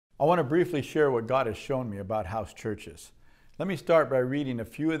I want to briefly share what God has shown me about house churches. Let me start by reading a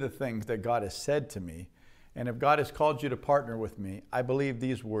few of the things that God has said to me, and if God has called you to partner with me, I believe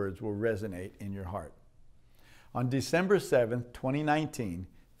these words will resonate in your heart. On December 7th, 2019,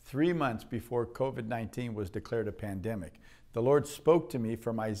 3 months before COVID-19 was declared a pandemic, the Lord spoke to me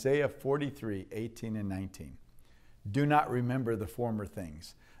from Isaiah 43, 18 and 19. Do not remember the former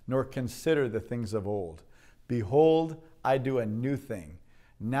things, nor consider the things of old. Behold, I do a new thing.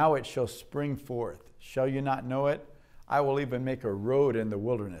 Now it shall spring forth. Shall you not know it? I will even make a road in the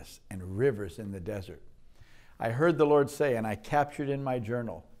wilderness and rivers in the desert. I heard the Lord say, and I captured in my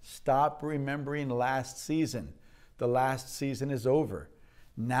journal, stop remembering last season. The last season is over.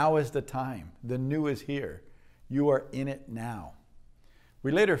 Now is the time. The new is here. You are in it now.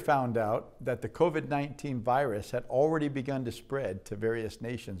 We later found out that the COVID-19 virus had already begun to spread to various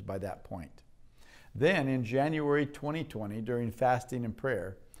nations by that point. Then in January 2020, during fasting and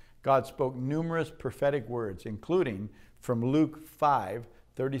prayer, God spoke numerous prophetic words, including from Luke 5,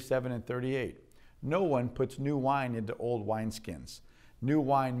 37 and 38. No one puts new wine into old wineskins. New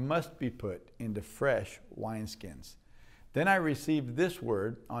wine must be put into fresh wineskins. Then I received this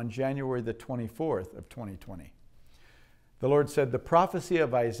word on January the 24th of 2020. The Lord said, the prophecy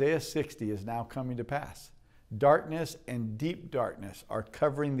of Isaiah 60 is now coming to pass. Darkness and deep darkness are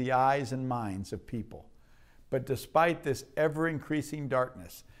covering the eyes and minds of people. But despite this ever-increasing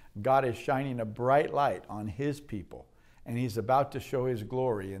darkness, God is shining a bright light on His people, and He's about to show His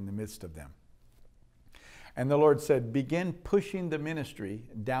glory in the midst of them. And the Lord said, begin pushing the ministry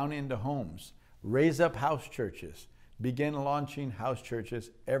down into homes. Raise up house churches. Begin launching house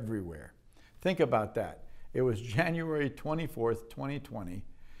churches everywhere. Think about that. It was January 24th, 2020,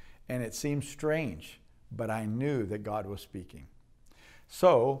 and it seemed strange, but I knew that God was speaking.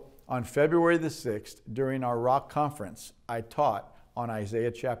 So, on February the 6th, during our Rock Conference, I taught on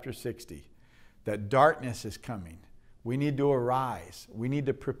Isaiah chapter 60, that darkness is coming. We need to arise. We need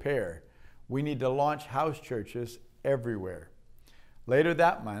to prepare. We need to launch house churches everywhere. Later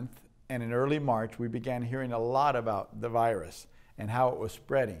that month, and in early March, we began hearing a lot about the virus and how it was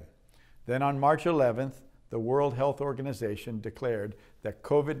spreading. Then on March 11th, the World Health Organization declared that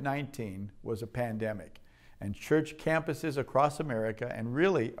COVID-19 was a pandemic, and church campuses across America and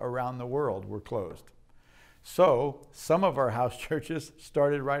really around the world were closed. So some of our house churches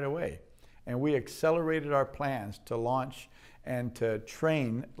started right away, and we accelerated our plans to launch and to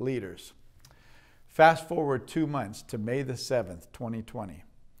train leaders. Fast forward 2 months to May the 7th, 2020.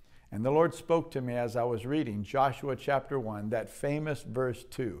 And the Lord spoke to me as I was reading Joshua chapter 1, that famous verse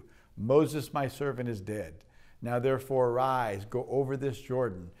 2. Moses, my servant, is dead. Now therefore arise, go over this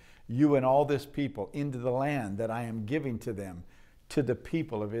Jordan, you and all this people, into the land that I am giving to them, to the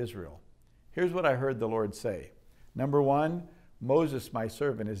people of Israel. Here's what I heard the Lord say. Number one, Moses, my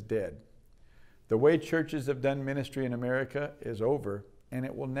servant, is dead. The way churches have done ministry in America is over, and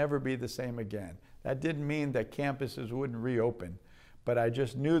it will never be the same again. That didn't mean that campuses wouldn't reopen, but I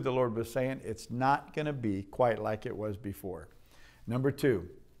just knew the Lord was saying it's not going to be quite like it was before. Number two,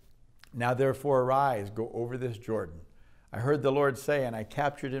 now therefore arise, go over this Jordan. I heard the Lord say, and I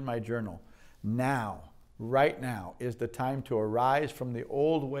captured in my journal, now, right now, is the time to arise from the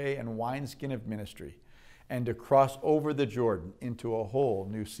old way and wineskin of ministry and to cross over the Jordan into a whole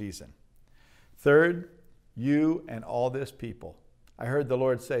new season. Third, you and all this people. I heard the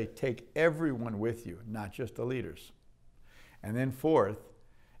Lord say, take everyone with you, not just the leaders. And then fourth,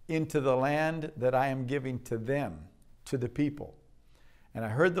 into the land that I am giving to them, to the people. And I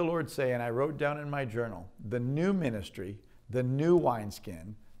heard the Lord say, and I wrote down in my journal, the new ministry, the new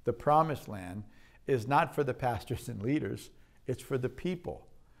wineskin, the promised land, is not for the pastors and leaders, it's for the people.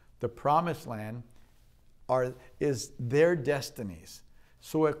 The promised land is their destinies.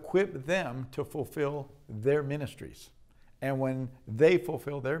 So equip them to fulfill their ministries. And when they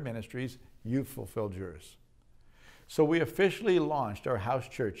fulfill their ministries, you've fulfilled yours. So we officially launched our house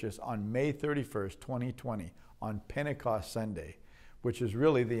churches on May 31st, 2020, on Pentecost Sunday, which is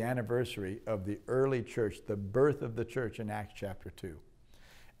really the anniversary of the early church, the birth of the church in Acts chapter 2.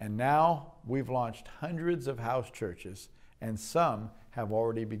 And now we've launched hundreds of house churches, and some have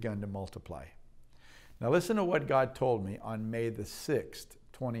already begun to multiply. Now listen to what God told me on May the 6th,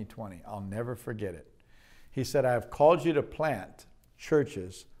 2020. I'll never forget it. He said, I have called you to plant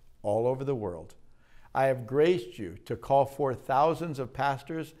churches all over the world. I have graced you to call forth thousands of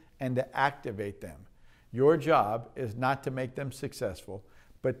pastors and to activate them. Your job is not to make them successful,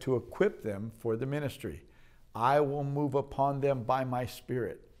 but to equip them for the ministry. I will move upon them by my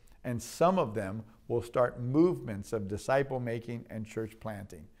Spirit, and some of them will start movements of disciple making and church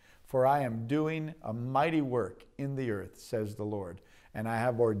planting. For I am doing a mighty work in the earth, says the Lord, and I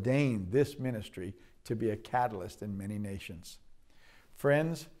have ordained this ministry to be a catalyst in many nations.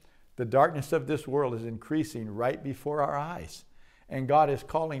 Friends, the darkness of this world is increasing right before our eyes, and God is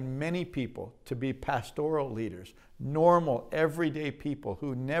calling many people to be pastoral leaders, normal, everyday people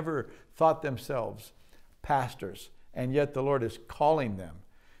who never thought themselves pastors, and yet the Lord is calling them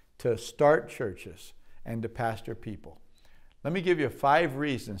to start churches and to pastor people. Let me give you 5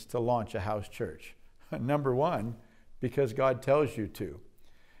 reasons to launch a house church. Number 1, because God tells you to.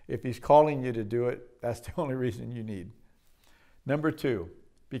 If He's calling you to do it, that's the only reason you need. Number 2,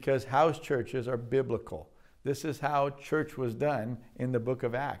 because house churches are biblical. This is how church was done in the book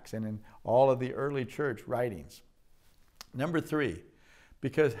of Acts and in all of the early church writings. Number 3,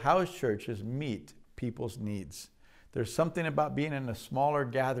 because house churches meet people's needs. There's something about being in a smaller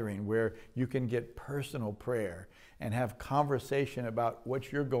gathering where you can get personal prayer and have conversation about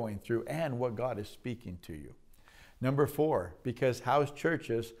what you're going through and what God is speaking to you. Number 4, because house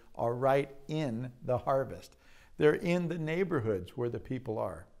churches are right in the harvest. They're in the neighborhoods where the people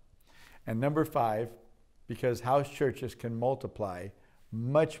are. And number 5, because house churches can multiply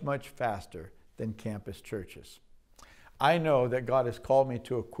much, much faster than campus churches. I know that God has called me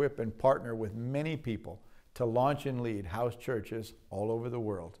to equip and partner with many people to launch and lead house churches all over the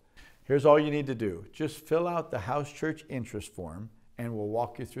world. Here's all you need to do. Just fill out the house church interest form and we'll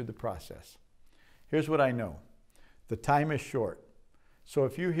walk you through the process. Here's what I know. The time is short. So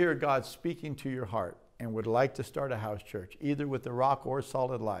if you hear God speaking to your heart and would like to start a house church, either with the Rock or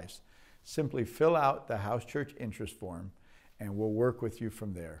Solid Lives, simply fill out the house church interest form and we'll work with you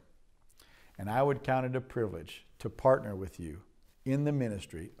from there. And I would count it a privilege to partner with you in the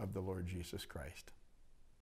ministry of the Lord Jesus Christ.